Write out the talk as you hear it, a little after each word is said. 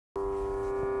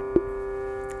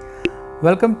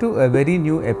Welcome to a very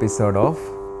new episode of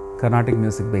Carnatic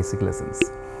Music Basic Lessons.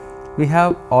 We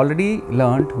have already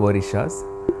learnt Varisas,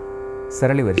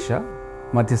 Sarali Varisha,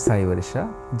 Madhyasthhayi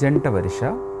Varisha, Janta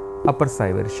Varisha, Upper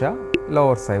Sai Varisha,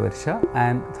 Lower Sai Varisha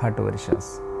and Dhatu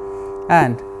Varishas.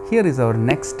 And here is our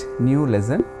next new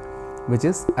lesson, which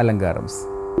is Alangarams.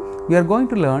 We are going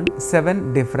to learn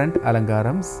 7 different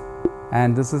Alangarams,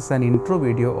 and this is an intro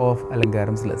video of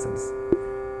Alangarams lessons.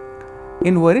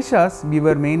 In Varishas, we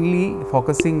were mainly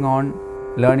focusing on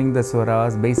learning the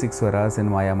swaras, basic swaras in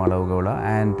Maya Malavagola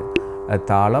and a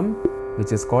talam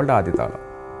which is called Aditalam.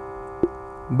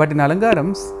 But in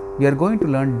Alangarams, we are going to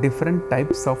learn different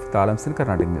types of talams in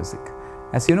Carnatic music.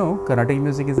 As you know, Carnatic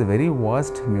music is a very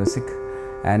vast music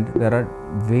and there are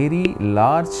very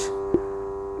large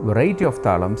variety of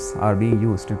talams are being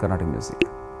used in Carnatic music.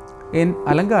 In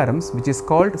Alangarams, which is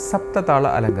called Sapta Tala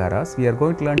Alangaras, we are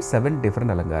going to learn 7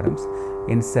 different Alangarams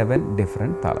in 7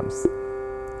 different talams.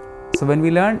 So when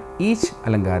we learn each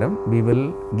Alangaram, we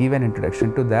will give an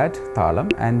introduction to that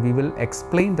talam and we will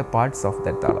explain the parts of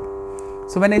that talam.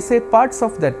 So when I say parts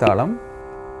of that talam,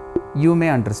 you may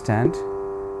understand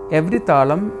every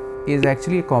talam is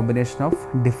actually a combination of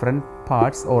different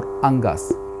parts or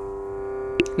angas.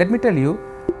 Let me tell you,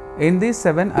 in these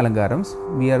 7 Alangarams,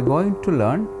 we are going to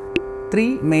learn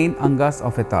 3 main angas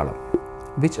of a talam,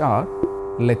 which are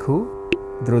Lekhu,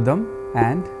 Drudam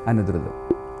and Anudrudam.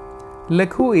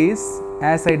 Lekhu is,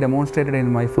 as I demonstrated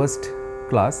in my first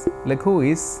class, Lekhu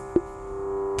is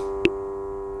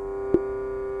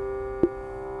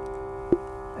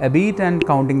a beat and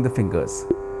counting the fingers.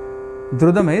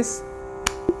 Drudam is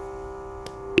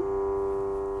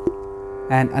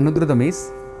and Anudrudam is.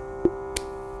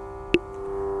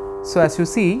 So as you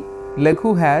see,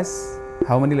 Lekhu has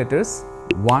how many letters?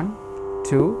 1,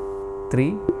 2,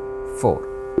 3, 4.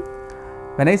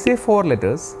 When I say 4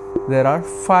 letters, there are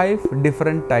 5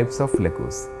 different types of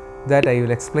Lekhus that I will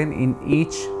explain in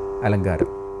each Alangaram.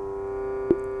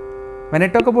 When I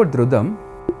talk about Drudam,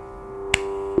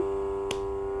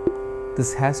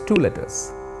 this has 2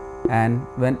 letters, and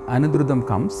when Anudrudam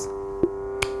comes,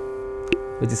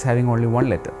 which is having only 1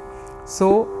 letter.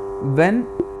 So when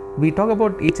we talk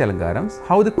about each Alangarams,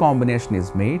 how the combination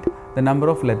is made, the number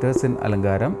of letters in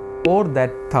Alangaram or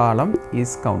that talam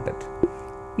is counted.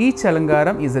 Each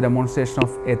Alangaram is a demonstration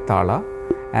of a tala,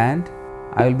 and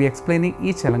I will be explaining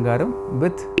each Alangaram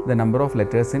with the number of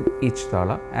letters in each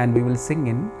tala, and we will sing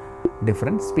in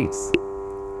different speeds.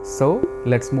 So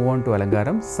let's move on to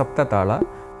Alangaram, Sapta Tala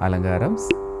Alangarams.